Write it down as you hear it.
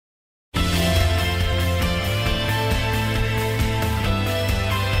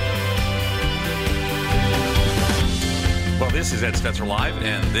This is Ed Stetzer Live,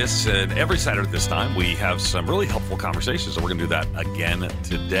 and this and every Saturday at this time, we have some really helpful conversations, and we're going to do that again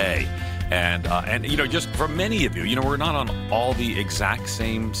today. And just for many of you, we're not on all the exact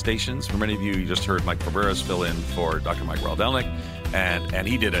same stations. For many of you, you just heard Mike Faveras fill in for Dr. Mike Reldelnik, and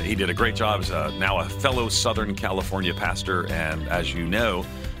he did a great job as now a fellow Southern California pastor. And as you know,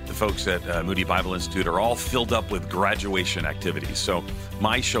 the folks at Moody Bible Institute are all filled up with graduation activities. So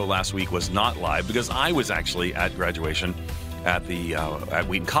my show last week was not live because I was actually at graduation at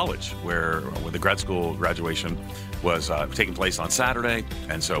Wheaton College, where the grad school graduation was taking place on Saturday.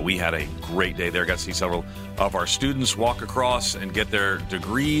 And so we had a great day there. Got to see several of our students walk across and get their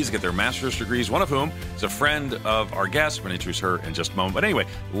degrees, get their master's degrees, one of whom is a friend of our guest. We're going to introduce her in just a moment. But anyway,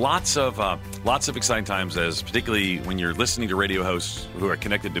 lots of exciting times, as particularly when you're listening to radio hosts who are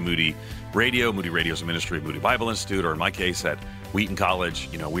connected to Moody Radio. Moody Radio is a ministry of Moody Bible Institute, or in my case at Wheaton College.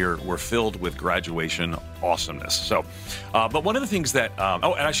 We're filled with graduation awesomeness. So, but one of the things that, and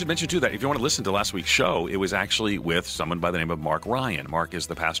I should mention too that if you want to listen to last week's show, it was actually with someone by the name of Mark Ryan. Mark is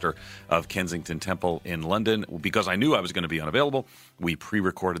the pastor of Kensington Temple in London. Because I knew I was going to be unavailable, we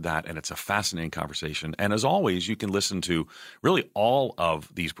pre-recorded that, and it's a fascinating conversation. And as always, you can listen to really all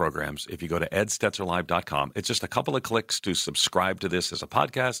of these programs if you go to edstetzerlive.com. It's just a couple of clicks to subscribe to this as a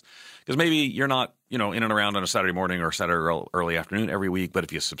podcast, because maybe you're not in and around on a Saturday morning or Saturday early afternoon every week. But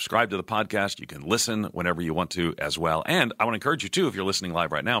if you subscribe to the podcast, you can listen whenever you want to as well. And I want to encourage you too, if you're listening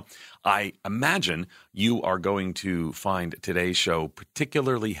live right now, I imagine you are going to find today's show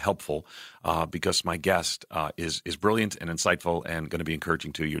particularly helpful because my guest is brilliant and insightful and going to be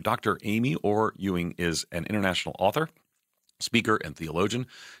encouraging to you. Dr. Amy Orr Ewing is an international author, speaker, and theologian.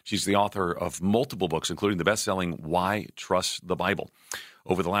 She's the author of multiple books, including the best-selling Why Trust the Bible.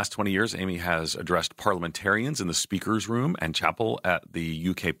 Over the last 20 years, Amy has addressed parliamentarians in the Speaker's Room and Chapel at the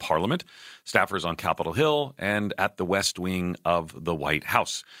UK Parliament, staffers on Capitol Hill, and at the West Wing of the White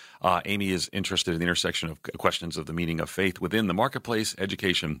House. Amy is interested in the intersection of questions of the meaning of faith within the marketplace,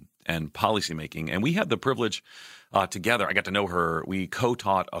 education, and policymaking. And we had the privilege together, I got to know her, we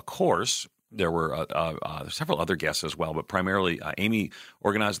co-taught a course. There were several other guests as well, but primarily Amy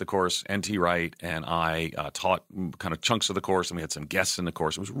organized the course, N.T. Wright, and I taught kind of chunks of the course, and we had some guests in the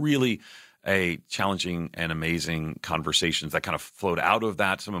course. It was really a challenging and amazing conversations that kind of flowed out of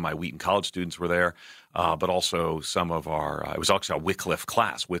that. Some of my Wheaton College students were there, but also some of our, it was actually a Wycliffe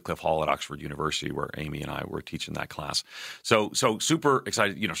class, Wycliffe Hall at Oxford University, where Amy and I were teaching that class. So super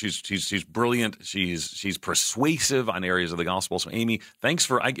excited. She's brilliant. She's persuasive on areas of the gospel. So Amy, thanks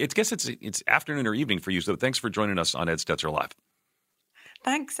for, I guess it's afternoon or evening for you. So thanks for joining us on Ed Stetzer Live.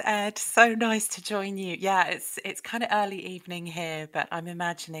 Thanks, Ed. So nice to join you. Yeah, it's kind of early evening here, but I'm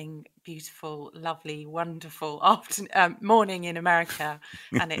imagining beautiful, lovely, wonderful morning in America,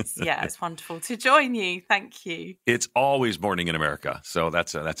 and it's wonderful to join you. Thank you. It's always morning in America, so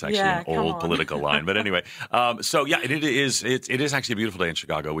that's actually an old political line. But anyway, it is actually a beautiful day in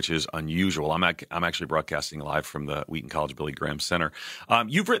Chicago, which is unusual. I'm actually broadcasting live from the Wheaton College Billy Graham Center.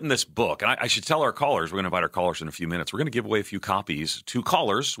 You've written this book, and I should tell our callers. We're going to invite our callers in a few minutes. We're going to give away a few copies to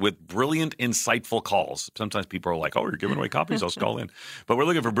callers with brilliant, insightful calls. Sometimes people are like, "Oh, you're giving away copies? I'll call in." But we're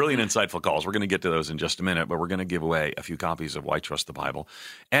looking for brilliant, insightful calls. We're going to get to those in just a minute, but we're going to give away a few copies of Why Trust the Bible.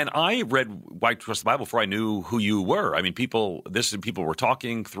 And I read Why Trust the Bible before I knew who you were. I mean, people were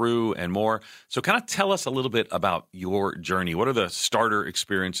talking through and more. So kind of tell us a little bit about your journey. What are the starter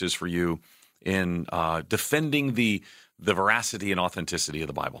experiences for you in defending the veracity and authenticity of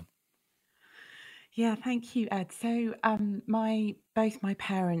the Bible? Yeah, thank you, Ed. So both my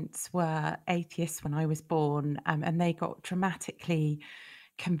parents were atheists when I was born, and they got dramatically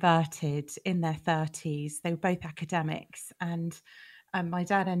converted in their 30s. They were both academics, and my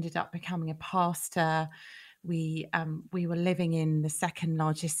dad ended up becoming a pastor. We were living in the second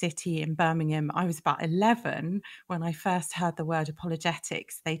largest city in Birmingham. I was about 11 when I first heard the word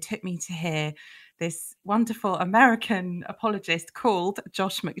apologetics. They took me to hear this wonderful American apologist called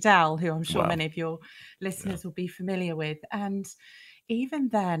Josh McDowell, who I'm sure many of your listeners will be familiar with. And even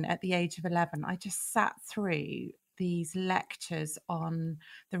then, at the age of 11, I just sat through these lectures on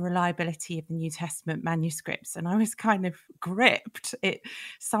the reliability of the New Testament manuscripts, and I was kind of gripped.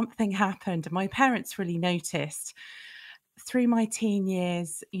 Something happened. My parents really noticed. Through my teen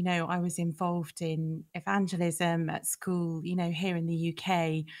years, I was involved in evangelism at school. Here in the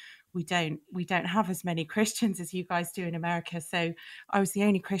UK, we don't have as many Christians as you guys do in America. So I was the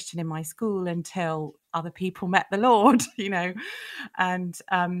only Christian in my school until other people met the Lord,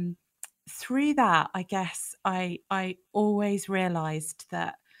 and through that, I guess I always realized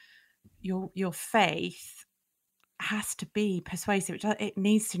that your faith has to be persuasive. It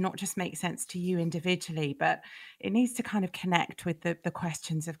needs to not just make sense to you individually, but it needs to kind of connect with the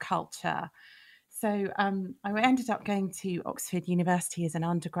questions of culture. So I ended up going to Oxford University as an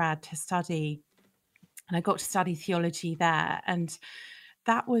undergrad to study, and I got to study theology there. And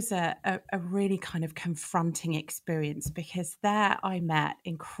that was a really kind of confronting experience, because there I met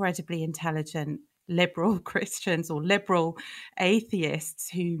incredibly intelligent liberal Christians or liberal atheists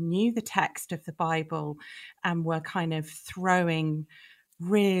who knew the text of the Bible and were kind of throwing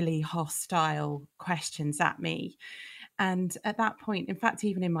really hostile questions at me. And at that point, in fact,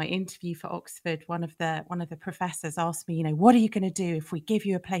 even in my interview for Oxford, one of the professors asked me, what are you going to do if we give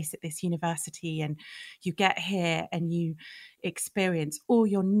you a place at this university and you get here and you experience all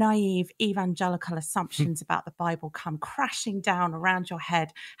your naive evangelical assumptions about the Bible come crashing down around your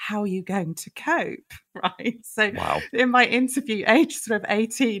head? How are you going to cope? Right. So Wow. in my interview, age sort of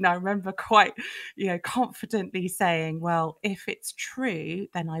 18, I remember quite, confidently saying, well, if it's true,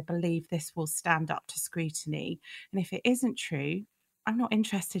 then I believe this will stand up to scrutiny. And if it isn't true, I'm not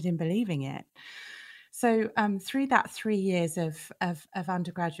interested in believing it. So through that 3 years of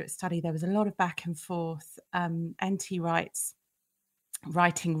undergraduate study, there was a lot of back and forth. N.T. Wright's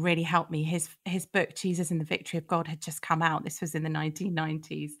writing really helped me. His book, Jesus and the Victory of God, had just come out. This was in the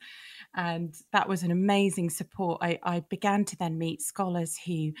 1990s. And that was an amazing support. I began to then meet scholars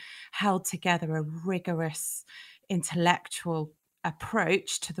who held together a rigorous intellectual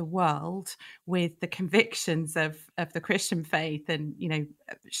approach to the world with the convictions of the Christian faith, and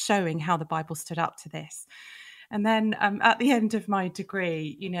showing how the Bible stood up to this. And then at the end of my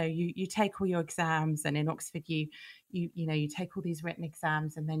degree, you take all your exams, and in Oxford you take all these written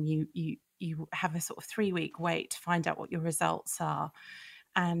exams, and then you have a sort of 3-week wait to find out what your results are.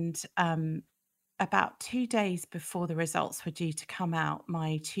 And about 2 days before the results were due to come out,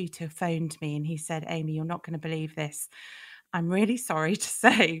 my tutor phoned me and he said, Amy, you're not going to believe this. I'm really sorry to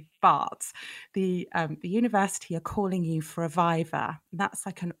say, but the university are calling you for a viva. That's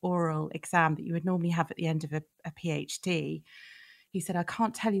like an oral exam that you would normally have at the end of a PhD. He said, I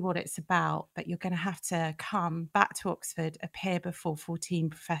can't tell you what it's about, but you're going to have to come back to Oxford, appear before 14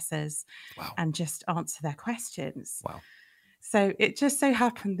 professors, Wow. and just answer their questions. Wow. So it just so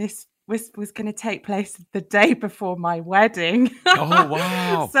happened this was going to take place the day before my wedding. Oh,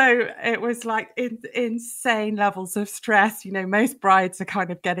 wow. So it was like insane levels of stress. Most brides are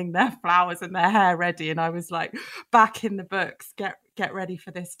kind of getting their flowers and their hair ready, and I was like back in the books, get ready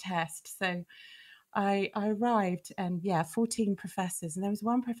for this test. So I arrived, and 14 professors, and there was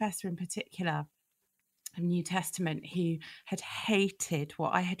one professor in particular of New Testament who had hated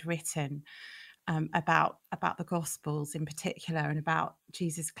what I had written about the Gospels in particular, and about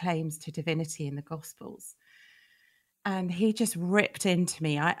Jesus' claims to divinity in the Gospels. And he just ripped into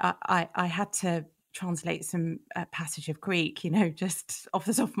me. I had to translate some passage of Greek, just off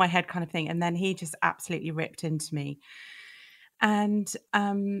the top of my head kind of thing. And then he just absolutely ripped into me. And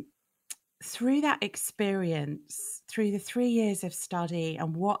through that experience, through the 3 years of study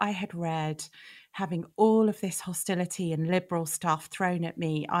and what I had read, having all of this hostility and liberal stuff thrown at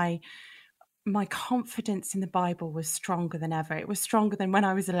me, my confidence in the Bible was stronger than ever. It was stronger than when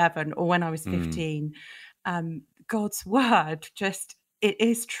I was 11 or when I was 15. God's word it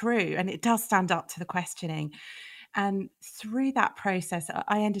is true, and it does stand up to the questioning. And through that process,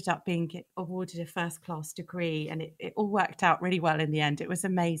 I ended up being awarded a first-class degree, and it all worked out really well in the end. It was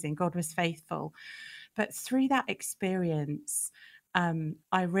amazing. God was faithful. But through that experience,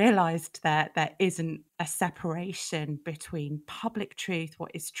 I realized that there isn't a separation between public truth,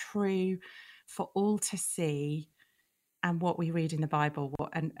 what is true for all to see, and what we read in the Bible,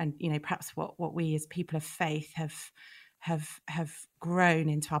 and perhaps what we as people of faith have grown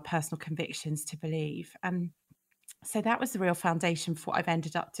into our personal convictions to believe. And so that was the real foundation for what I've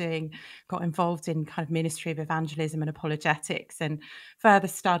ended up doing. Got involved in kind of ministry of evangelism and apologetics and further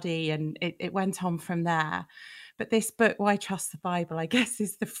study, and it went on from there. But this book, Why Trust the Bible, I guess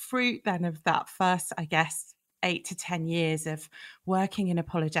is the fruit then of that first, 8 to 10 years of working in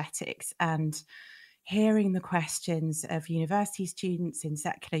apologetics and hearing the questions of university students in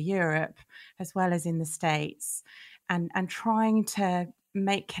secular Europe, as well as in the States, and trying to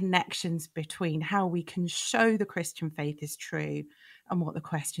make connections between how we can show the Christian faith is true and what the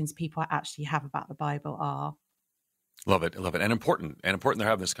questions people actually have about the Bible are. Love it. Love it. And important they're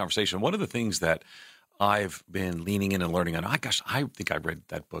having this conversation. One of the things that I've been leaning in and learning on, I think I read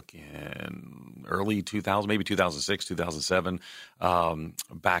that book in early 2000, maybe 2006, 2007,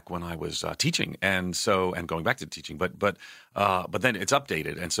 back when I was teaching, and going back to teaching. But then it's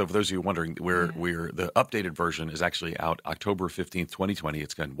updated, and so for those of you wondering, we're the updated version is actually out October 15th, 2020.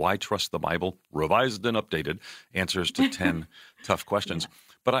 It's called "Why Trust the Bible: Revised and Updated Answers to 10 Tough Questions." Yeah.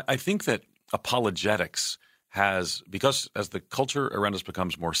 But I think that apologetics because as the culture around us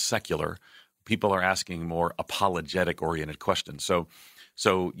becomes more secular, people are asking more apologetic-oriented questions. So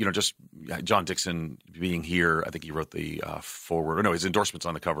just John Dixon being here, I think he wrote the his endorsements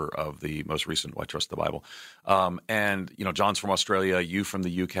on the cover of the most recent Why Trust the Bible. And John's from Australia, you from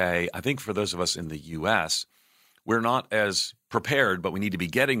the UK. I think for those of us in the US, we're not as prepared, but we need to be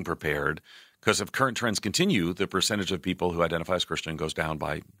getting prepared. Because if current trends continue, the percentage of people who identify as Christian goes down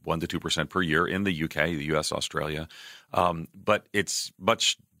by 1% to 2% per year in the UK, the US, Australia. But it's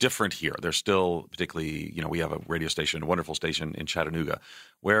much different here. There's still, particularly, we have a radio station, a wonderful station in Chattanooga,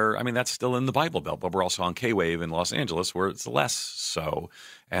 where, that's still in the Bible Belt. But we're also on K-Wave in Los Angeles, where it's less so.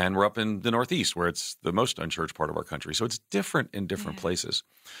 And we're up in the Northeast, where it's the most unchurched part of our country. So it's different in different places.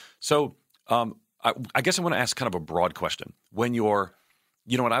 So I guess I want to ask kind of a broad question. When you're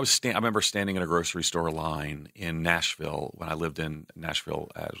when I remember standing in a grocery store line in Nashville when I lived in Nashville.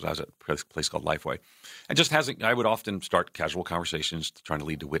 I was at a place called Lifeway, and I would often start casual conversations trying to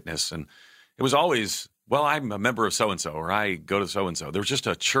lead to witness, and it was always, well, I'm a member of so and so, or I go to so and so. There was just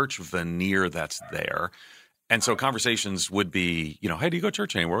a church veneer that's there, and so conversations would be, hey, do you go to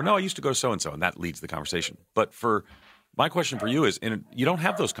church anymore? No, I used to go to so and so, and that leads the conversation. But my question for you is, you don't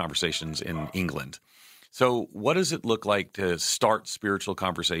have those conversations in England. So what does it look like to start spiritual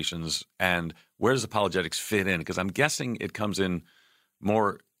conversations, and where does apologetics fit in? Because I'm guessing it comes in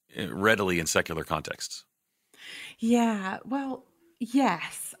more readily in secular contexts. Yeah, well,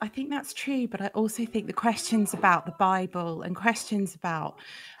 yes, I think that's true. But I also think the questions about the Bible and questions about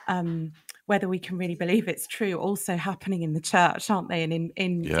whether we can really believe it's true also happening in the church, aren't they? And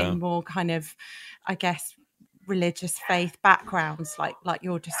in more kind of, I guess, religious faith backgrounds like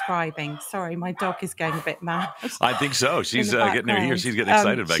you're describing. Sorry, my dog is going a bit mad. I think so. She's getting her ear. She's getting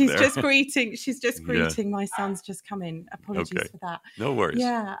excited back there. She's just greeting. My son's just come in. Apologies for that. No worries.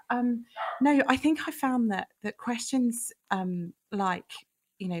 Yeah. No, I think I found that questions like,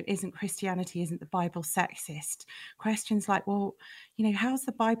 isn't the Bible sexist? Questions like, well, how's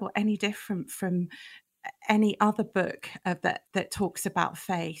the Bible any different from any other book that talks about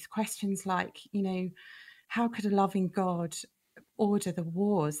faith? Questions like, how could a loving God order the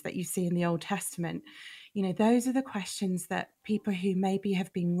wars that you see in the Old Testament? Those are the questions that people who maybe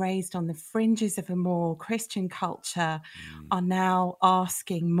have been raised on the fringes of a more Christian culture are now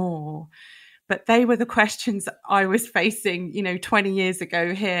asking more. But they were the questions I was facing, 20 years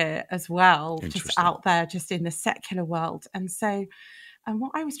ago here as well, just out there, just in the secular world. And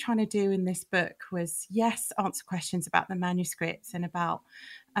what I was trying to do in this book was, yes, answer questions about the manuscripts and about,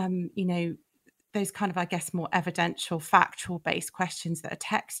 those kind of, I guess, more evidential, factual-based questions that are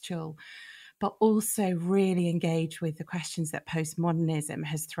textual, but also really engage with the questions that postmodernism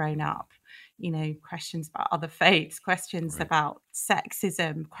has thrown up, questions about other faiths, questions about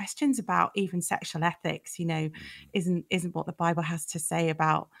sexism, questions about even sexual ethics, isn't what the Bible has to say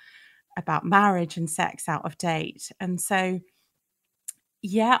about marriage and sex out of date. And so,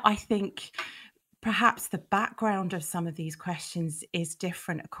 I think perhaps the background of some of these questions is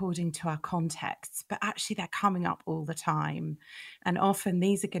different according to our contexts, but actually they're coming up all the time. And often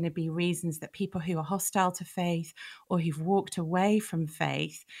these are going to be reasons that people who are hostile to faith or who've walked away from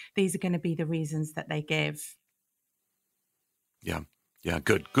faith, these are going to be the reasons that they give. Yeah,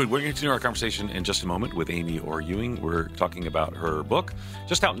 good. We're going to continue our conversation in just a moment with Amy Orr Ewing. We're talking about her book,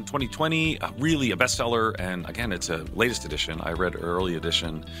 just out in 2020, really a bestseller. And again, it's a latest edition. I read early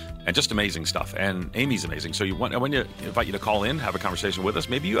edition, and just amazing stuff. And Amy's amazing. So I want to invite you to call in, have a conversation with us.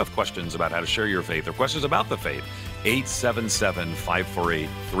 Maybe you have questions about how to share your faith or questions about the faith.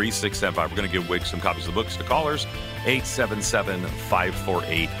 877-548-3675. We're going to give away some copies of the books to callers.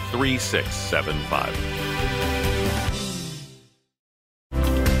 877-548-3675.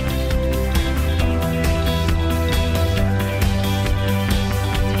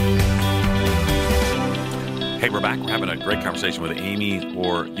 Hey, we're back. We're having a great conversation with Amy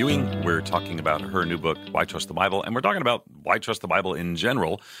Orr Ewing. We're talking about her new book, Why Trust the Bible, and we're talking about why trust the Bible in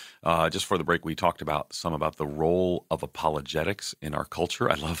general. Just for the break, we talked about the role of apologetics in our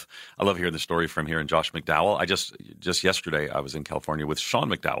culture. I love hearing the story from here in Josh McDowell. I just yesterday I was in California with Sean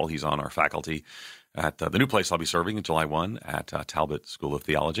McDowell. He's on our faculty at the new place I'll be serving in July 1 at Talbot School of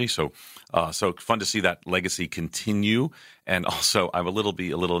Theology. So fun to see that legacy continue. And also, I'm a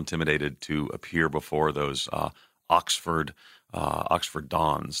little intimidated to appear before those Oxford Oxford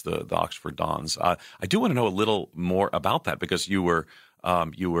Dons, the Oxford Dons. I do want to know a little more about that because you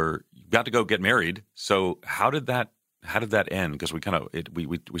got to go get married. So how did that end? Because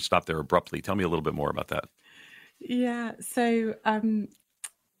we stopped there abruptly. Tell me a little bit more about that. Yeah. So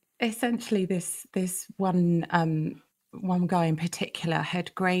essentially, this one guy in particular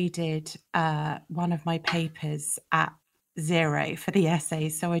had graded one of my papers at 0 for the essay.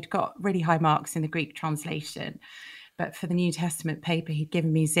 So I'd got really high marks in the Greek translation, but for the New Testament paper, he'd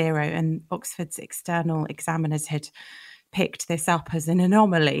given me 0. And Oxford's external examiners had picked this up as an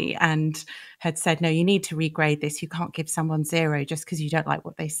anomaly and had said, no, you need to regrade this. You can't give someone 0 just because you don't like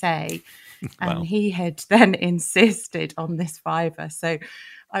what they say. And Wow. he had then insisted on this 5. So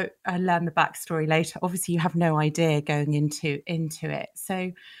I learned the backstory later. Obviously, you have no idea going into it.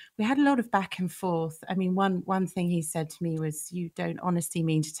 So we had a lot of back and forth. I mean, one thing he said to me was, you don't honestly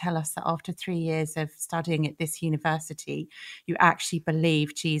mean to tell us that after 3 years of studying at this university, you actually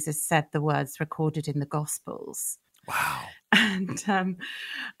believe Jesus said the words recorded in the Gospels. Wow.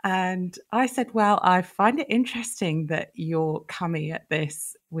 And I said, well, I find it interesting that you're coming at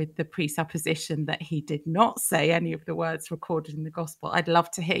this with the presupposition that he did not say any of the words recorded in the gospel. I'd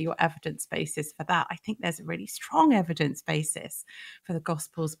love to hear your evidence basis for that. I think there's a really strong evidence basis for the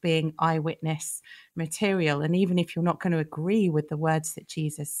gospels being eyewitness material. And even if you're not going to agree with the words that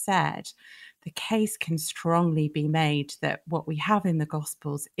Jesus said, the case can strongly be made that what we have in the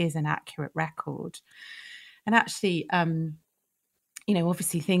gospels is an accurate record. And actually,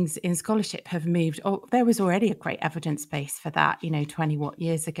 obviously things in scholarship have moved. Oh, there was already a great evidence base for that, 20 what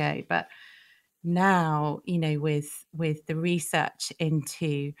years ago. But now, with the research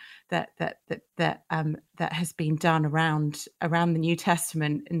into that has been done around the New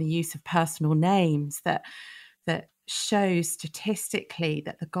Testament and the use of personal names that shows statistically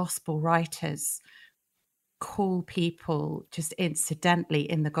that the gospel writers call people just incidentally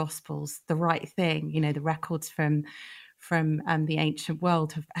in the Gospels the right thing. The records from the ancient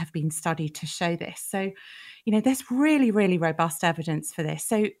world have been studied to show this. So, there's really, really robust evidence for this.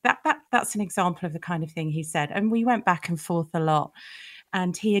 So that's an example of the kind of thing he said. And we went back and forth a lot.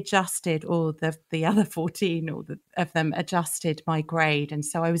 And he adjusted, or the other 14 of them adjusted my grade. And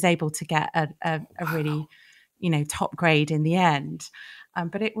so I was able to get a really, top grade in the end.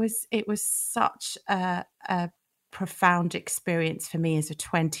 But it was such a profound experience for me as a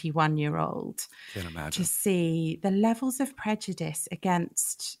 21-year-old Can't imagine. to see the levels of prejudice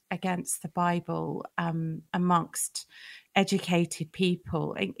against the Bible amongst educated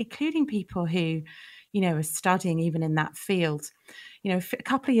people, including people who, are studying even in that field. A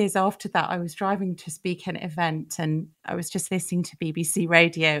couple of years after that, I was driving to speak at an event and I was just listening to BBC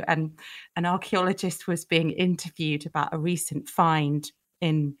Radio, and an archaeologist was being interviewed about a recent find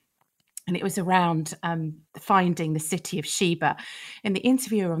and it was around finding the city of Sheba. And the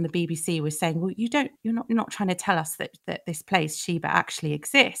interviewer on the BBC was saying, well, you're not trying to tell us that this place, Sheba, actually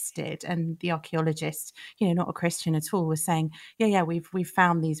existed. And the archaeologist, not a Christian at all, was saying, yeah, we've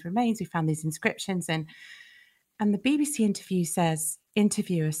found these remains, we found these inscriptions. And the BBC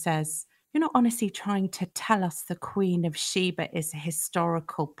interviewer says, you're not honestly trying to tell us the Queen of Sheba is a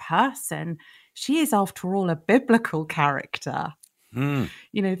historical person. She is, after all, a biblical character.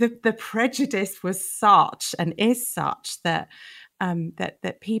 The prejudice was such and is such that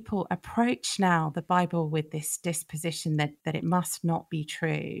that people approach now the Bible with this disposition that it must not be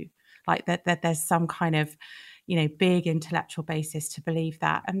true, like that there's some kind of big intellectual basis to believe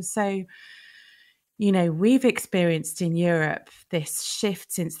that. And so we've experienced in Europe this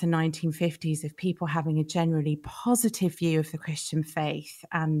shift since the 1950s of people having a generally positive view of the Christian faith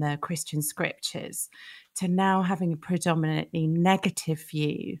and the Christian scriptures to now having a predominantly negative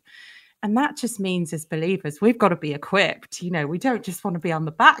view. And that just means as believers, we've got to be equipped. We don't just want to be on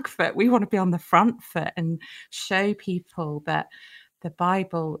the back foot. We want to be on the front foot and show people that the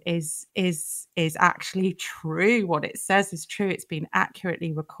Bible is actually true. What it says is true. It's been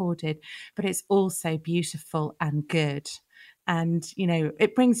accurately recorded, but it's also beautiful and good. And,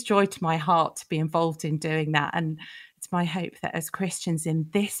 it brings joy to my heart to be involved in doing that. And it's my hope that as Christians in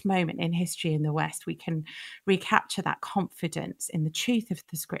this moment in history in the West, we can recapture that confidence in the truth of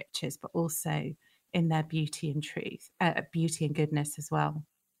the scriptures, but also in their beauty and truth, beauty and goodness as well.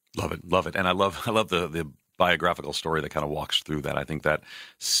 Love it. And I love the biographical story that kind of walks through that. I think that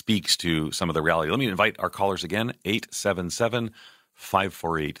speaks to some of the reality. Let me invite our callers again,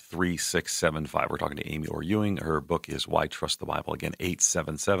 877-548-3675. We're talking to Amy Orr Ewing. Her book is Why Trust the Bible. Again,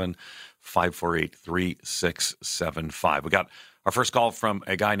 877-548-3675. We got our first call from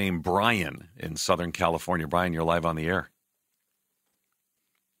a guy named Brian in Southern California. Brian, you're live on the air.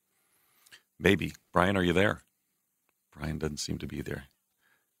 Maybe. Brian, are you there? Brian doesn't seem to be there.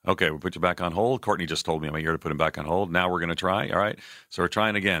 Okay, we'll put you back on hold. Courtney just told me I'm here to put him back on hold. Now we're going to try. All right. So we're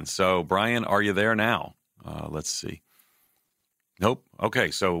trying again. So, Brian, are you there now? Let's see. Nope.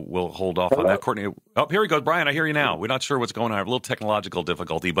 Okay, so we'll hold off on that. Courtney. Oh, here he goes. Brian, I hear you now. We're not sure what's going on. I have a little technological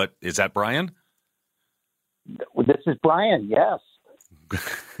difficulty, but is that Brian? This is Brian. Yes.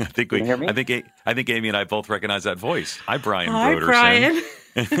 I think Can you hear me? I think Amy and I both recognize that voice. Hi, Brian Hi, Broderson. Brian.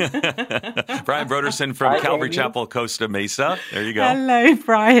 Brian Broderson from Hi, Calvary Amy. Chapel, Costa Mesa. There you go. Hello,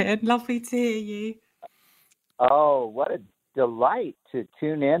 Brian. Lovely to hear you. Oh, what a delight to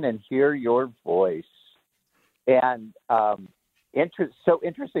tune in and hear your voice. And so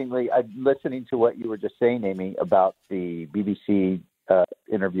interestingly, I'm listening to what you were just saying, Amy, about the BBC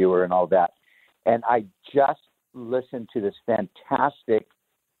interviewer and all that. And I just listened to this fantastic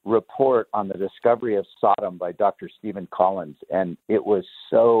report on the discovery of Sodom by Dr. Stephen Collins. And it was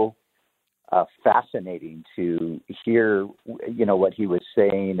so fascinating to hear, what he was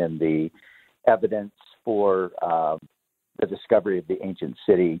saying and the evidence for the discovery of the ancient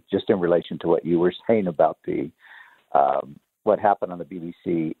city, just in relation to what you were saying about the what happened on the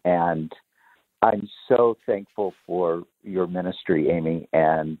BBC. And I'm so thankful for your ministry, Amy,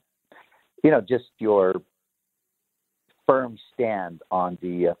 and just your firm stand on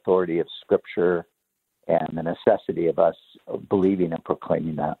the authority of Scripture and the necessity of us believing and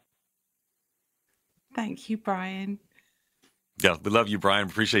proclaiming that. Thank you, Brian. Yeah, we love you, Brian.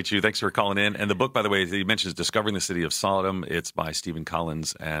 Appreciate you. Thanks for calling in. And the book, by the way, he mentions Discovering the City of Sodom. It's by Stephen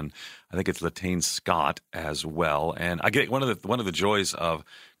Collins, and I think it's Latane Scott as well. And I get one of the joys of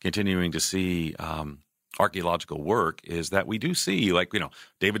continuing to see archaeological work is that we do see,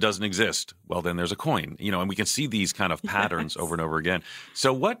 David doesn't exist. Well, then there's a coin, and we can see these kind of patterns over and over again.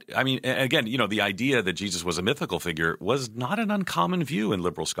 So again, the idea that Jesus was a mythical figure was not an uncommon view in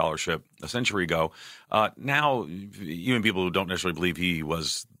liberal scholarship a century ago. Now, even people who don't necessarily believe he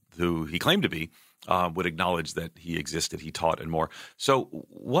was who he claimed to be would acknowledge that he existed, he taught, and more. So,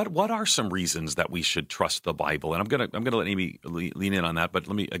 what are some reasons that we should trust the Bible? And I'm gonna let Amy lean in on that. But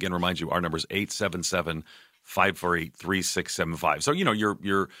let me again remind you, our number is 877-548-3675. So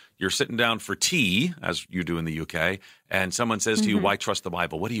you're sitting down for tea, as you do in the UK, and someone says to you, "Why trust the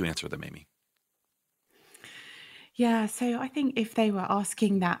Bible?" What do you answer them, Amy? Yeah, so I think if they were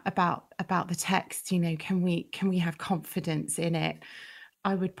asking that about the text, can we have confidence in it?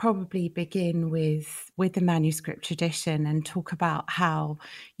 I would probably begin with the manuscript tradition and talk about how,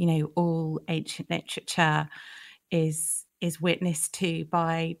 all ancient literature is witnessed to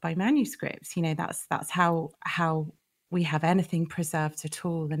by manuscripts. That's how we have anything preserved at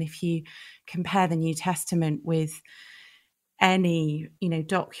all. And if you compare the New Testament with any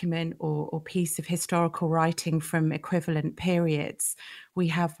document or piece of historical writing from equivalent periods, we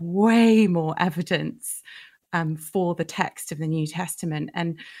have way more evidence for the text of the New Testament,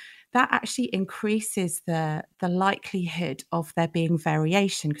 and that actually increases the likelihood of there being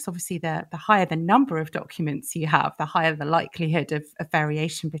variation, because obviously the higher the number of documents you have, the higher the likelihood of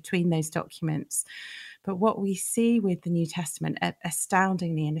variation between those documents. But what we see with the New Testament,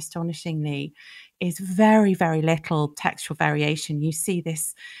 astoundingly and astonishingly, is very, very little textual variation. You see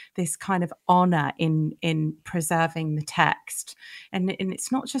this kind of honor in preserving the text. And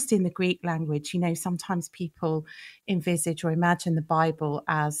it's not just in the Greek language. Sometimes people envisage or imagine the Bible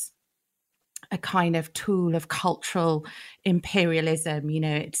as a kind of tool of cultural imperialism.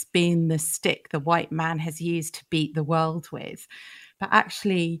 It's been the stick the white man has used to beat the world with. But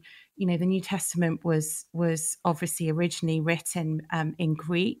actually, the New Testament was obviously originally written in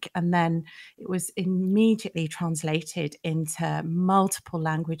Greek, and then it was immediately translated into multiple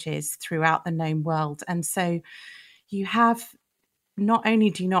languages throughout the known world. And so you have, not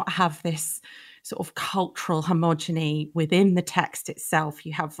only do you not have this sort of cultural homogeny within the text itself,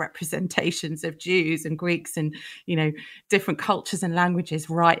 you have representations of Jews and Greeks and, different cultures and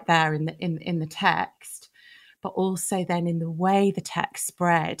languages right there in the text, but also then in the way the text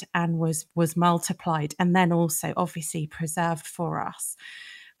spread and was multiplied, and then also obviously preserved for us.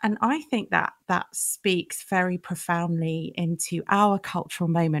 And I think that speaks very profoundly into our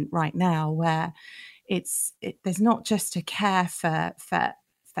cultural moment right now, where there's not just a care for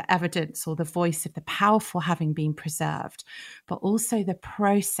evidence or the voice of the powerful having been preserved, but also the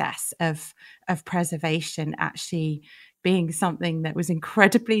process of preservation actually being something that was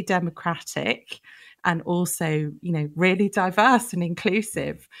incredibly democratic and also, really diverse and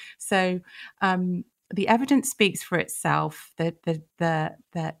inclusive. So the evidence speaks for itself. That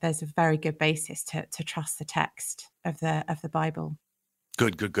there's a very good basis to trust the text of the Bible.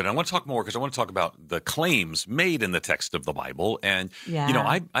 Good, good, good. I want to talk more because I want to talk about the claims made in the text of the Bible. And,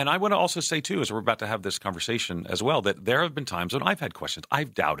 I want to also say, too, as we're about to have this conversation as well, that there have been times when I've had questions.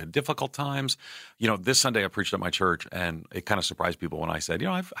 I've doubted, difficult times. This Sunday I preached at my church, and it kind of surprised people when I said,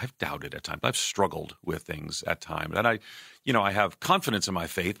 I've doubted at times. I've struggled with things at times. And I have confidence in my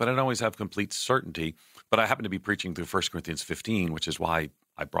faith, but I don't always have complete certainty. But I happen to be preaching through 1 Corinthians 15, which is why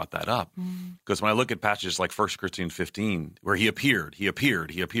I brought that up. Because when I look at passages like 1 Corinthians 15, where he appeared 4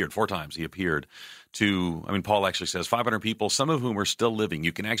 times. He appeared to, Paul actually says 500 people, some of whom are still living.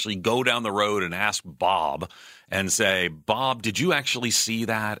 You can actually go down the road and ask Bob and say, Bob, did you actually see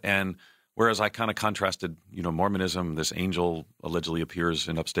that? And whereas I kind of contrasted, Mormonism, this angel allegedly appears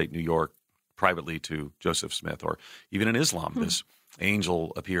in upstate New York privately to Joseph Smith, or even in Islam, this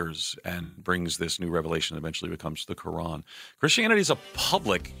angel appears and brings this new revelation that eventually becomes the Quran. Christianity is a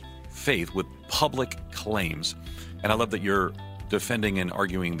public faith with public claims. And I love that you're defending and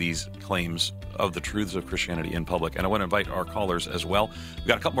arguing these claims of the truths of Christianity in public. And I want to invite our callers as well. We've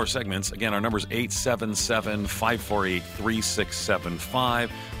got a couple more segments. Again, our number is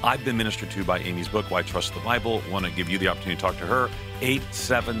 877-548-3675. I've been ministered to by Amy's book, Why Trust the Bible. Want to give you the opportunity to talk to her.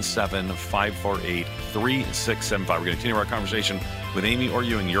 877-548-3675. We're going to continue our conversation with Amy or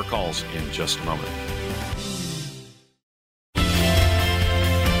Ewing. Your calls in just a moment.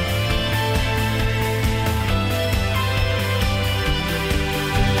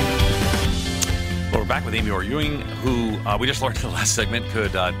 Well, we're back with Amy Orr Ewing, who we just learned in the last segment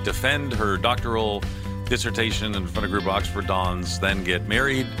could defend her doctoral dissertation in front of group of Oxford Dons, then get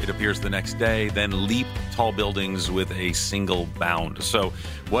married, it appears the next day, then leap tall buildings with a single bound. So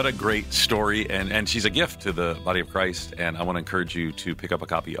what a great story, and she's a gift to the body of Christ, and I want to encourage you to pick up a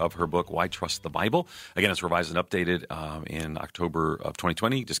copy of her book, Why Trust the Bible. Again, it's revised and updated in October of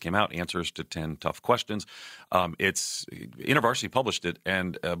 2020. It just came out, Answers to 10 Tough Questions. It's InterVarsity published it,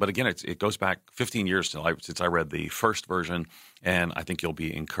 and but again, it goes back 15 years since I read the first version, and I think you'll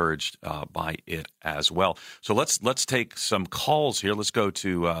be encouraged by it as well. So let's take some calls here. Let's go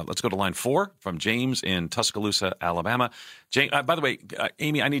to line 4 from James in Tuscaloosa, Alabama. James, by the way,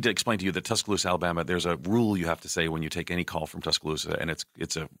 Amy, I need to explain to you that Tuscaloosa, Alabama, there's a rule you have to say when you take any call from Tuscaloosa, and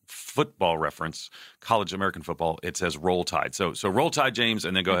it's a football reference, college American football. It says Roll Tide. So Roll Tide, James,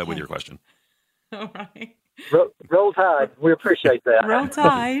 and then go ahead with your question. All right. Roll Tide. We appreciate that. Roll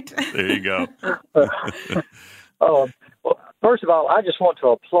Tide. There you go. Well, first of all, I just want to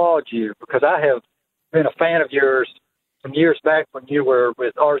applaud you because I have been a fan of yours from years back when you were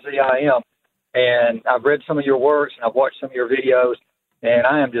with RZIM, and I've read some of your works and I've watched some of your videos, and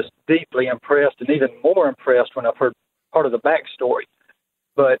I am just deeply impressed and even more impressed when I've heard part of the backstory.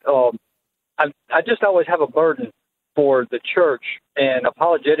 But I just always have a burden for the church, and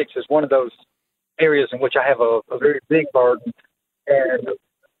apologetics is one of those areas in which I have a very big burden. And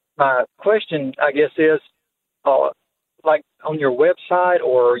my question, I guess, is, like on your website,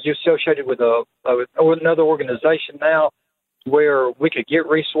 or are you associated with another organization now where we could get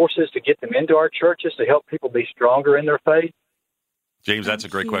resources to get them into our churches to help people be stronger in their faith? James, that's a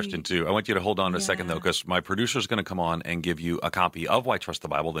great question, too. I want you to hold on a second, though, because my producer is going to come on and give you a copy of Why Trust the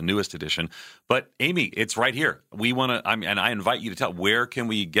Bible, the newest edition. But, Amy, it's right here. We want to, and I invite you to tell, where can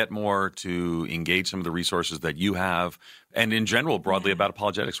we get more to engage some of the resources that you have? And in general, broadly about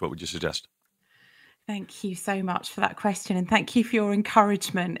apologetics, what would you suggest? Thank you so much for that question, and thank you for your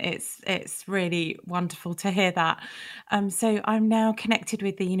encouragement. It's really wonderful to hear that. So I'm now connected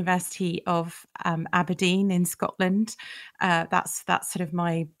with the University of Aberdeen in Scotland. That's sort of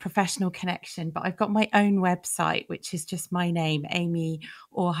my professional connection, but I've got my own website, which is just my name,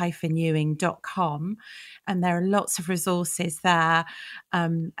 amyorr-ewing.com, and there are lots of resources there.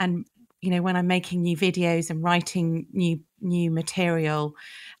 And when I'm making new videos and writing new material,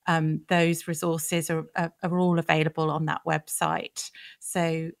 those resources are all available on that website.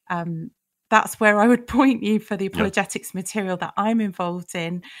 So that's where I would point you for the apologetics material that I'm involved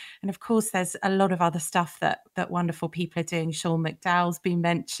in. And of course, there's a lot of other stuff that wonderful people are doing. Sean McDowell's been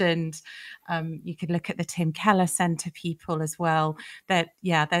mentioned. You could look at the Tim Keller Center people as well.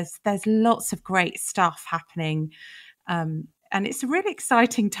 There's lots of great stuff happening. And it's a really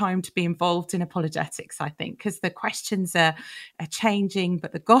exciting time to be involved in apologetics, I think, because the questions are changing,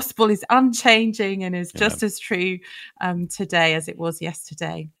 but the gospel is unchanging and is just as true today as it was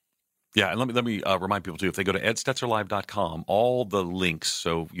yesterday. Yeah, and let me remind people, too, if they go to edstetzerlive.com, all the links,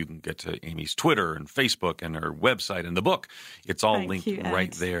 so you can get to Amy's Twitter and Facebook and her website and the book, it's all linked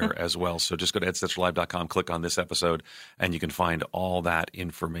right there as well. So just go to edstetzerlive.com, click on this episode, and you can find all that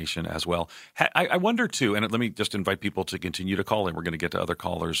information as well. I wonder, too, and let me just invite people to continue to call in. We're going to get to other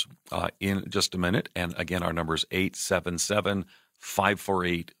callers in just a minute. And again, our number is 877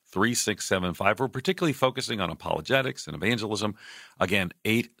 877-548-3675. We're particularly focusing on apologetics and evangelism. Again,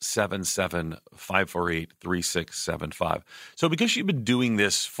 877-548-3675. So because you've been doing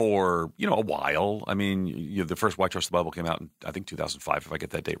this for, a while, I mean, the first Why Trust the Bible came out in, I think, 2005. If I get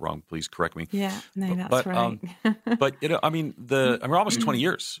that date wrong, please correct me. Yeah, no, that's right. But, we're almost 20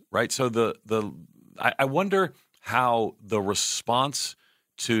 years, right? So I wonder how the response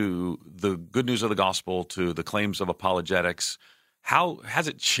to the good news of the gospel, to the claims of apologetics, how has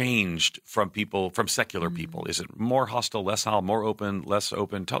it changed from secular people? Is it more hostile, less hostile, more open, less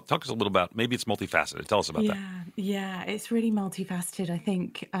open? Talk us a little about, maybe it's multifaceted. Tell us about that. Yeah, it's really multifaceted, I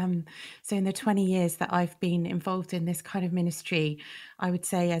think. So in the 20 years that I've been involved in this kind of ministry, I would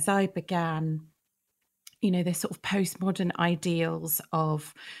say as I began, the sort of postmodern ideals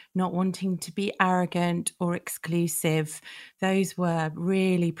of not wanting to be arrogant or exclusive, those were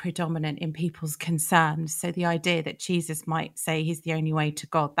really predominant in people's concerns. So the idea that Jesus might say he's the only way to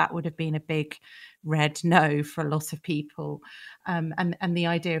God, that would have been a big red no for a lot of people. And the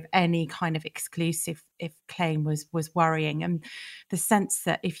idea of any kind of exclusive claim was worrying. And the sense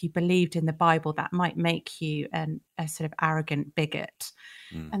that if you believed in the Bible, that might make you a sort of arrogant bigot.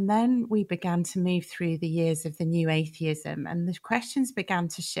 And then we began to move through the years of the new atheism, and the questions began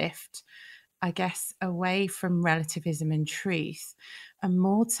to shift, I guess, away from relativism and truth and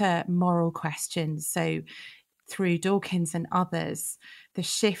more to moral questions. So through Dawkins and others, the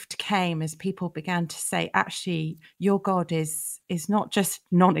shift came as people began to say, actually, your God is not just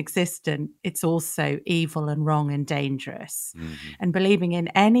non-existent, it's also evil and wrong and dangerous. And believing in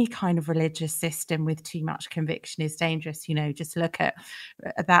any kind of religious system with too much conviction is dangerous. Just look at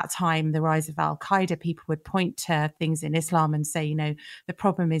that time, the rise of Al-Qaeda. People would point to things in Islam and say, the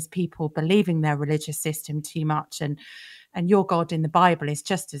problem is people believing their religious system too much, and your God in the Bible is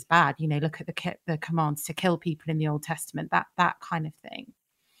just as bad. Look at the commands to kill people in the Old Testament, that kind of thing.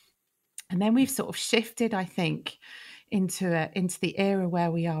 And then we've sort of shifted, I think, into the era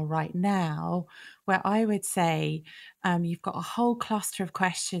where we are right now, where I would say you've got a whole cluster of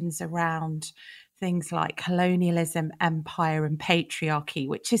questions around things like colonialism, empire, and patriarchy,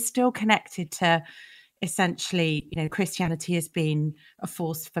 which is still connected to essentially, Christianity has been a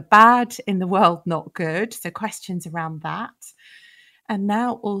force for bad in the world, not good. So questions around that. And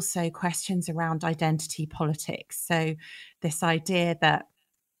now also questions around identity politics. So this idea that,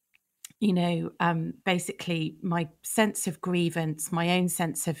 basically my sense of grievance, my own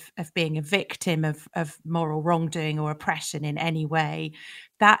sense of being a victim of moral wrongdoing or oppression in any way,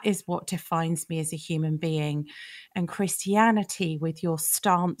 that is what defines me as a human being. And Christianity, with your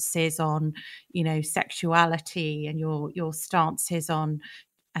stances on, sexuality and your stances on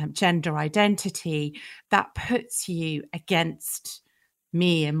gender identity, that puts you against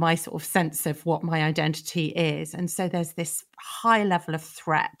me and my sort of sense of what my identity is. And so there's this high level of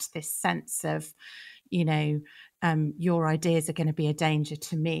threat, this sense of, your ideas are going to be a danger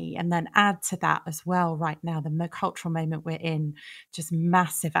to me. And then add to that as well, right now, the cultural moment we're in, just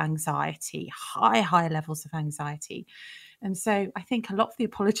massive anxiety, high levels of anxiety. And so I think a lot of the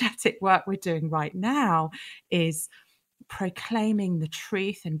apologetic work we're doing right now is proclaiming the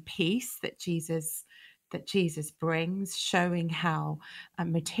truth and peace that Jesus brings, showing how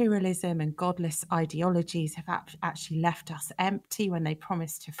materialism and godless ideologies have actually left us empty when they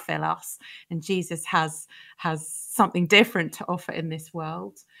promise to fill us, and Jesus has something different to offer in this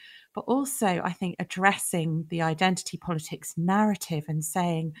world. But also, I think, addressing the identity politics narrative and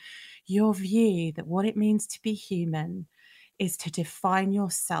saying your view that what it means to be human is to define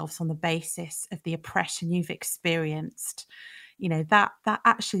yourselves on the basis of the oppression you've experienced. That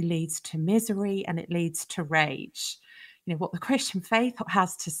actually leads to misery and it leads to rage. What the Christian faith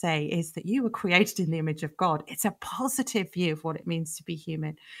has to say is that you were created in the image of God. It's a positive view of what it means to be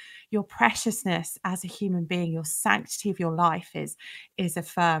human. Your preciousness as a human being, your sanctity of your life is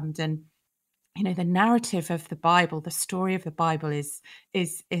affirmed. And the narrative of the Bible, the story of the Bible is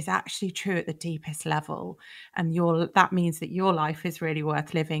actually true at the deepest level. And that means that your life is really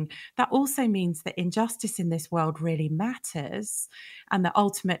worth living. That also means that injustice in this world really matters, and that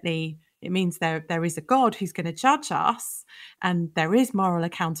ultimately it means there is a God who's going to judge us, and there is moral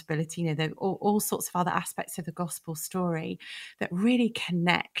accountability. There are all sorts of other aspects of the gospel story that really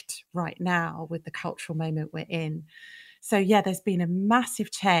connect right now with the cultural moment we're in. So, yeah, there's been a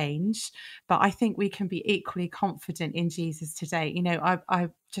massive change, but I think we can be equally confident in Jesus today.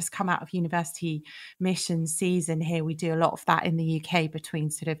 I've just come out of university mission season here. We do a lot of that in the UK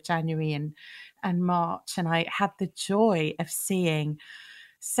between sort of January and March. And I had the joy of seeing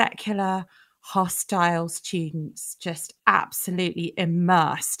secular, hostile students just absolutely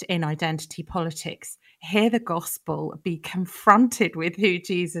immersed in identity politics hear the gospel, be confronted with who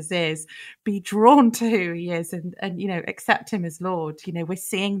Jesus is, be drawn to who he is, and accept him as Lord. We're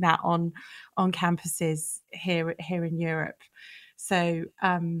seeing that on campuses here in Europe. So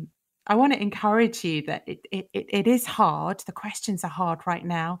I want to encourage you that it is hard. The questions are hard right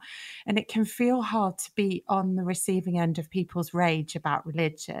now, and it can feel hard to be on the receiving end of people's rage about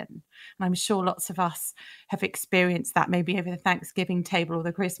religion. And I'm sure lots of us have experienced that, maybe over the Thanksgiving table or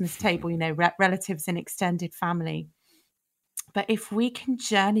the Christmas table, relatives and extended family. But if we can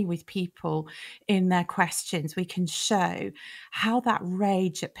journey with people in their questions, we can show how that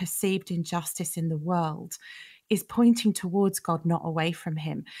rage at perceived injustice in the world is pointing towards God, not away from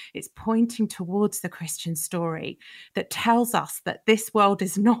him. It's pointing towards the Christian story that tells us that this world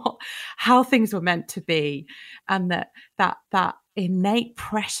is not how things were meant to be, and that innate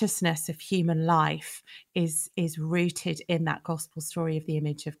preciousness of human life is rooted in that gospel story of the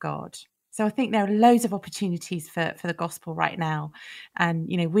image of God. So I think there are loads of opportunities for the gospel right now. And,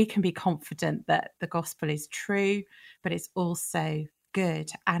 we can be confident that the gospel is true, but it's also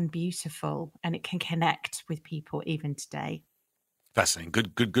good and beautiful, and it can connect with people even today. Fascinating.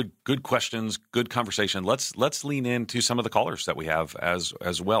 Good questions. Good conversation. Let's lean into some of the callers that we have as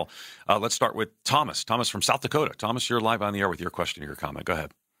well. Let's start with Thomas. Thomas from South Dakota. Thomas, you're live on the air with your question or your comment. Go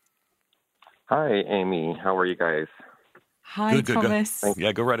ahead. Hi, Amy. How are you guys? Hi, Thomas.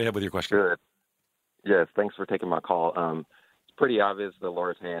 Yeah, go right ahead with your question. Good. Yes, thanks for taking my call. It's pretty obvious the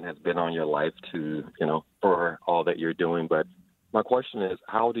Lord's hand has been on your life for all that you're doing. But my question is,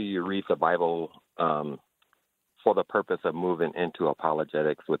 how do you read the Bible for the purpose of moving into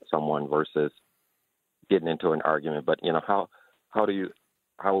apologetics with someone versus getting into an argument? But, how do you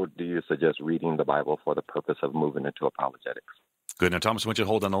suggest reading the Bible for the purpose of moving into apologetics? Good. Now, Thomas, I want you to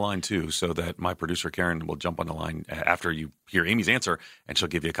hold on the line, too, so that my producer, Karen, will jump on the line after you hear Amy's answer, and she'll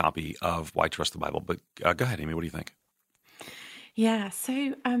give you a copy of Why Trust the Bible. But go ahead, Amy. What do you think? Yeah,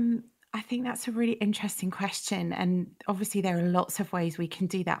 so I think that's a really interesting question. And obviously, there are lots of ways we can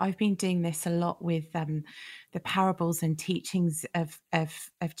do that. I've been doing this a lot with the parables and teachings of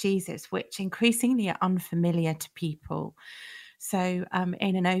Jesus, which increasingly are unfamiliar to people. So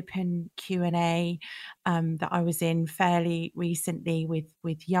in an open Q&A that I was in fairly recently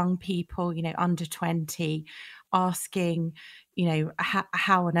with young people, under 20, asking,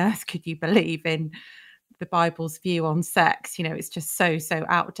 how on earth could you believe in the Bible's view on sex? It's just so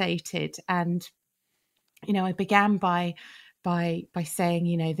outdated. And, I began by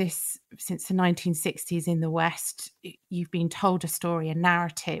saying, this, since the 1960s in the West, you've been told a story, a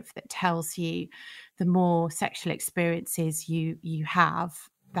narrative that tells you the more sexual experiences you have,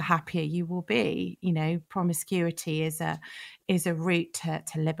 the happier you will be. Promiscuity is a route to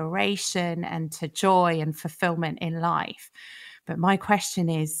liberation and to joy and fulfillment in life. But my question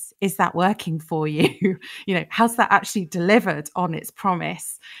is that working for you? Has that actually delivered on its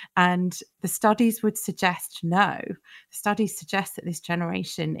promise? And the studies would suggest no. The studies suggest that this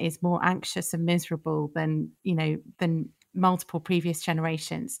generation is more anxious and miserable than multiple previous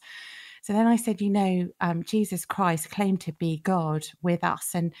generations. So then I said, Jesus Christ claimed to be God with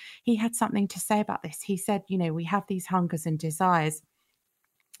us, and he had something to say about this. He said, we have these hungers and desires,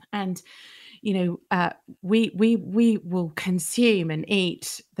 and we will consume and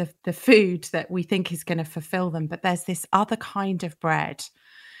eat the food that we think is going to fulfill them. But there's this other kind of bread,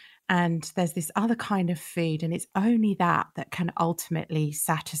 and there's this other kind of food, and it's only that can ultimately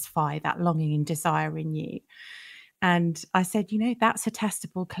satisfy that longing and desire in you. And I said, that's a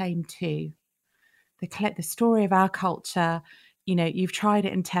testable claim too. The story of our culture, you've tried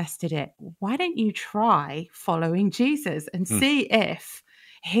it and tested it. Why don't you try following Jesus and see if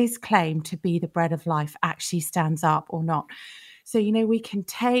his claim to be the bread of life actually stands up or not? So, we can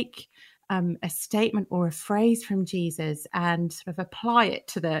take a statement or a phrase from Jesus and sort of apply it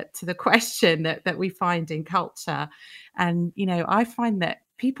to the question that we find in culture. And, I find that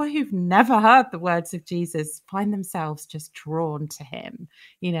people who've never heard the words of Jesus find themselves just drawn to him,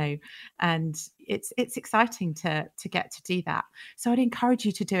 and it's exciting to get to do that. So I'd encourage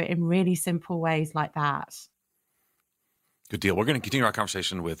you to do it in really simple ways like that. Good deal. We're going to continue our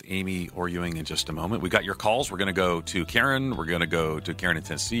conversation with Amy Orr-Ewing in just a moment. We got your calls. We're going to go to Karen. We're going to go to Karen in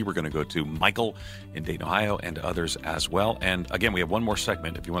Tennessee. We're going to go to Michael in Dayton, Ohio, and others as well. And again, we have one more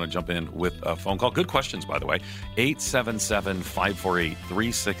segment if you want to jump in with a phone call. Good questions, by the way.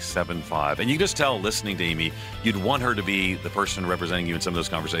 877-548-3675. And you can just tell, listening to Amy, you'd want her to be the person representing you in some of those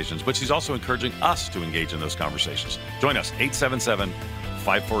conversations, but she's also encouraging us to engage in those conversations. Join us,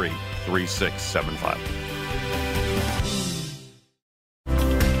 877-548-3675.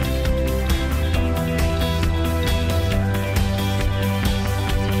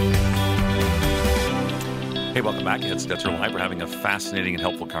 Hey, welcome back. It's Stetzer Live. We're having a fascinating and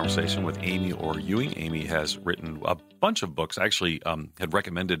helpful conversation with Amy Orr Ewing. Amy has written a bunch of books. I actually had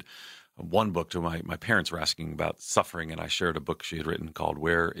recommended one book to my parents were asking about suffering, and I shared a book she had written called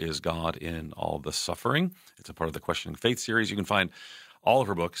Where is God in All the Suffering? It's a part of the Questioning Faith series. You can find all of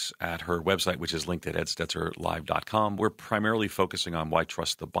her books at her website, which is linked at edstetzerlive.com. We're primarily focusing on why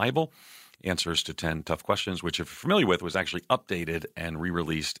trust the Bible, answers to 10 tough questions, which if you're familiar with, was actually updated and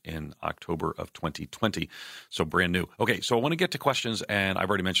re-released in October of 2020. So brand new. Okay, so I want to get to questions, and I've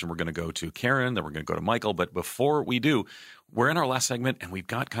already mentioned we're going to go to Karen, then we're going to go to Michael. But before we do, we're in our last segment, and we've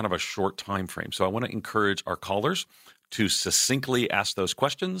got kind of a short time frame. So I want to encourage our callers to succinctly ask those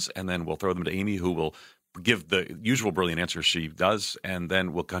questions, and then we'll throw them to Amy, who will give the usual brilliant answers she does, and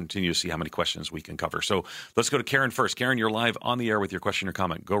then we'll continue to see how many questions we can cover. So let's go to Karen first. Karen, you're live on the air with your question or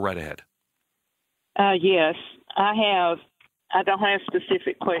comment. Go right ahead. Yes, I don't have a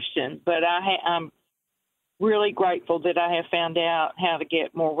specific question, but I'm really grateful that I have found out how to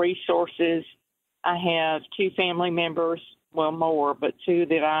get more resources. I have 2 family members, well, more, but 2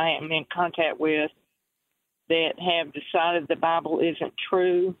 that I am in contact with that have decided the Bible isn't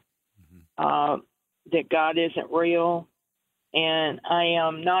true, that God isn't real, and I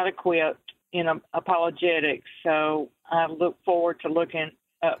am not equipped in apologetics, so I look forward to looking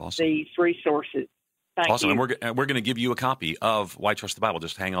up these resources. Thank you. And we're going to give you a copy of Why Trust the Bible.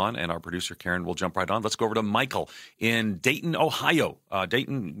 Just hang on, and our producer, Karen, will jump right on. Let's go over to Michael in Dayton, Ohio.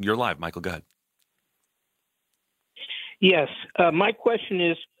 Dayton, you're live. Michael, go ahead. Yes. My question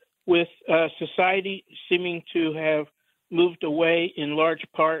is, with society seeming to have moved away in large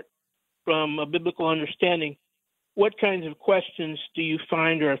part from a biblical understanding, what kinds of questions do you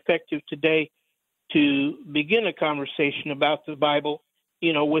find are effective today to begin a conversation about the Bible,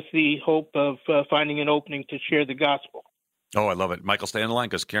 with the hope of finding an opening to share the gospel? Oh, I love it. Michael, stay on the line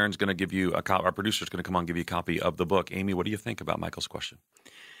because Karen's going to give you our producer's going to come on and give you a copy of the book. Amy, what do you think about Michael's question?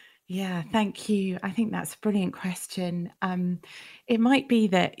 Yeah, thank you. I think that's a brilliant question. It might be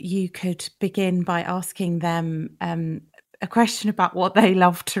that you could begin by asking them a question about what they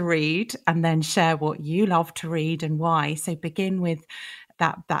love to read, and then share what you love to read and why. So begin with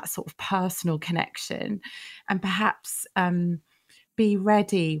that sort of personal connection, and perhaps be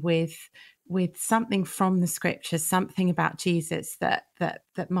ready with something from the scriptures, something about Jesus that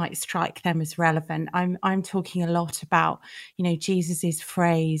might strike them as relevant. I'm talking a lot about, Jesus's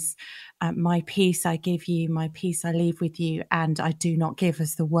phrase, "My peace I give you, my peace I leave with you, and I do not give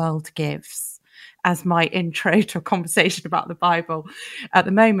as the world gives," as my intro to a conversation about the Bible at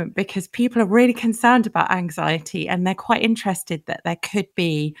the moment, because people are really concerned about anxiety, and they're quite interested that there could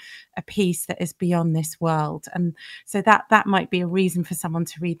be a peace that is beyond this world. And so that might be a reason for someone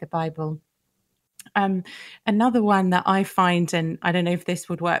to read the Bible. Another one that I find, and I don't know if this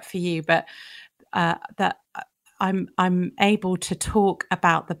would work for you, but that I'm able to talk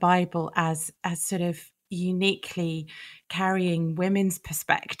about the Bible as sort of uniquely carrying women's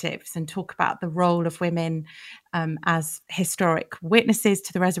perspectives, and talk about the role of women as historic witnesses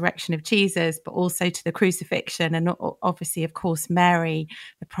to the resurrection of Jesus, but also to the crucifixion, and obviously, of course, Mary,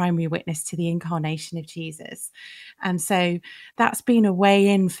 the primary witness to the incarnation of Jesus. And so that's been a way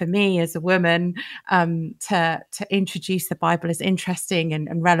in for me as a woman to introduce the Bible as interesting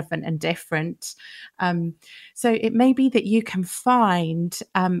and relevant and different. So it may be that you can find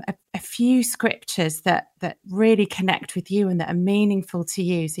a few scriptures that really connect with you and that are meaningful to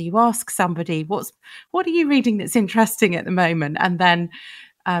you. So you ask somebody, what are you reading that's interesting at the moment? And then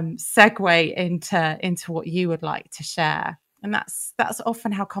segue into what you would like to share. And that's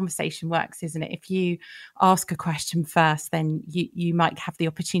often how conversation works, isn't it? If you ask a question first, then you might have the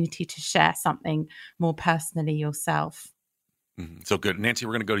opportunity to share something more personally yourself. So good. Nancy,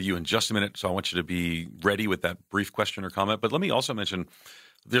 we're going to go to you in just a minute. So I want you to be ready with that brief question or comment. But let me also mention,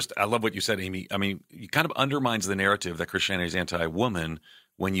 I love what you said, Amy. I mean, it kind of undermines the narrative that Christianity is anti-woman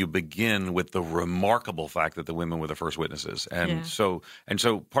when you begin with the remarkable fact that the women were the first witnesses. And so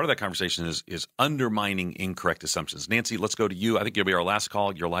part of that conversation is undermining incorrect assumptions. Nancy, let's go to you. I think you'll be our last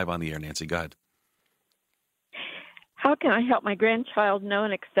call. You're live on the air. Nancy, go ahead. How can I help my grandchild know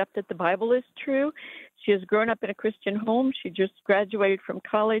and accept that the Bible is true? She has grown up in a Christian home. She just graduated from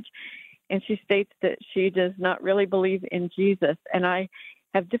college, and she states that she does not really believe in Jesus. And I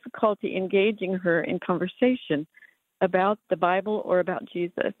have difficulty engaging her in conversation about the Bible or about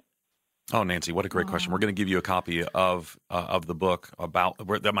Jesus. Oh, Nancy, what a great question. We're going to give you a copy of the book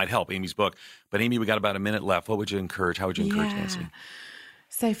that might help, Amy's book. But Amy, we got about a minute left. How would you encourage Nancy?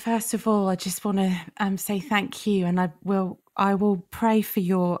 So first of all, I just want to say thank you, and I will pray for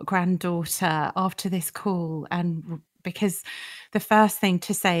your granddaughter after this call, and because the first thing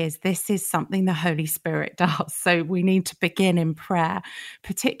to say is this is something the Holy Spirit does. So we need to begin in prayer,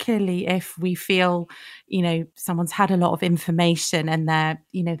 particularly if we feel, someone's had a lot of information and they're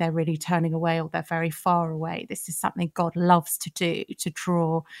really turning away or they're very far away. This is something God loves to do, to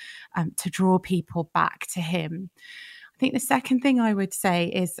draw people back to him. I think the second thing I would say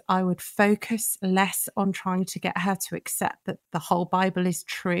is I would focus less on trying to get her to accept that the whole Bible is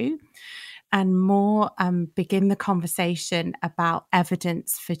true, and more begin the conversation about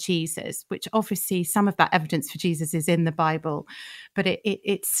evidence for Jesus, which obviously some of that evidence for Jesus is in the Bible, but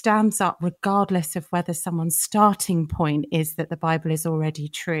it stands up regardless of whether someone's starting point is that the Bible is already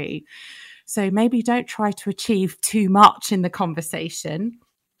true. So maybe don't try to achieve too much in the conversation,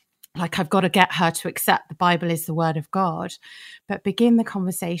 like I've got to get her to accept the Bible is the word of God, but begin the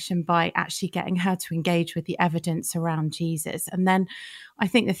conversation by actually getting her to engage with the evidence around Jesus. And then I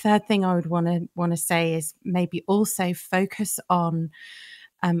think the third thing I would want to say is maybe also focus on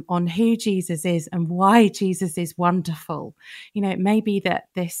who Jesus is and why Jesus is wonderful. It may be that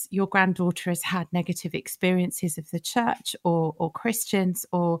your granddaughter has had negative experiences of the church or Christians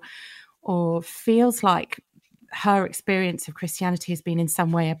or feels like her experience of Christianity has been in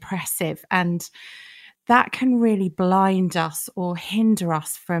some way oppressive, and that can really blind us or hinder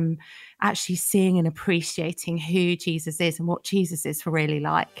us from actually seeing and appreciating who Jesus is and what Jesus is really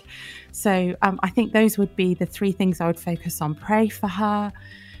like. So I think those would be the three things I would focus on. Pray for her,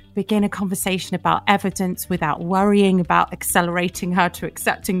 begin a conversation about evidence without worrying about accelerating her to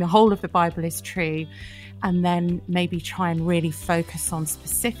accepting the whole of the Bible is true, and then maybe try and really focus on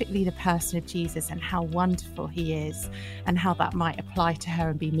specifically the person of Jesus and how wonderful he is and how that might apply to her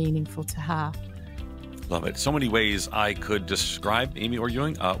and be meaningful to her. Love it. So many ways I could describe Amy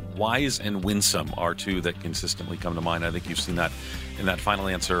Orr-Ewing. Wise and winsome are two that consistently come to mind. I think you've seen that in that final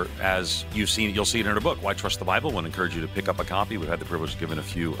answer. As you'll see it in her book, Why Trust the Bible. I want to encourage you to pick up a copy. We've had the privilege of giving a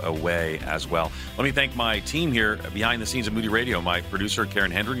few away as well. Let me thank my team here behind the scenes at Moody Radio. My producer, Karen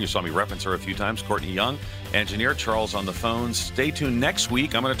Hendren. You saw me reference her a few times. Courtney Young. Engineer Charles on the phones. Stay tuned next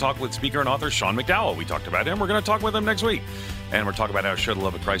week. I'm going to talk with speaker and author Sean McDowell. We talked about him. We're going to talk with him next week. And we're talking about how to share the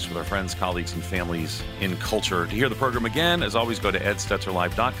love of Christ with our friends, colleagues, and families in culture. To hear the program again, as always, go to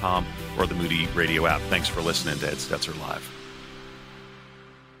edstetzerlive.com or the Moody Radio app. Thanks for listening to Ed Stetzer Live.